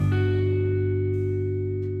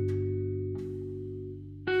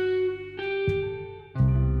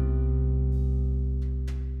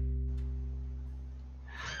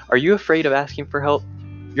Are you afraid of asking for help?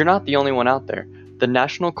 You're not the only one out there. The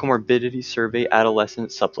National Comorbidity Survey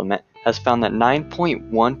Adolescent Supplement has found that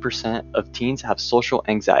 9.1% of teens have social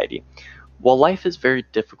anxiety. While life is very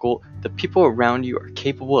difficult, the people around you are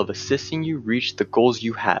capable of assisting you reach the goals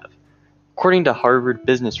you have. According to Harvard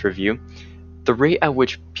Business Review, the rate at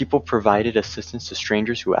which people provided assistance to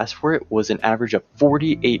strangers who asked for it was an average of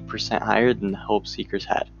 48% higher than the help seekers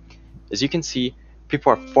had. As you can see,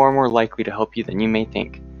 people are far more likely to help you than you may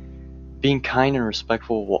think. Being kind and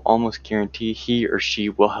respectful will almost guarantee he or she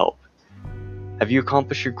will help. Have you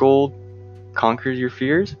accomplished your goal, conquered your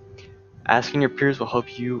fears? Asking your peers will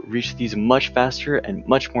help you reach these much faster and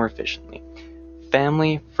much more efficiently.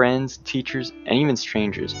 Family, friends, teachers, and even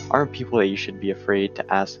strangers aren't people that you should be afraid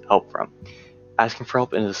to ask help from. Asking for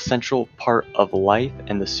help is an essential part of life,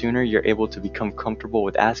 and the sooner you're able to become comfortable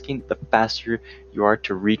with asking, the faster you are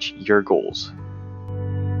to reach your goals.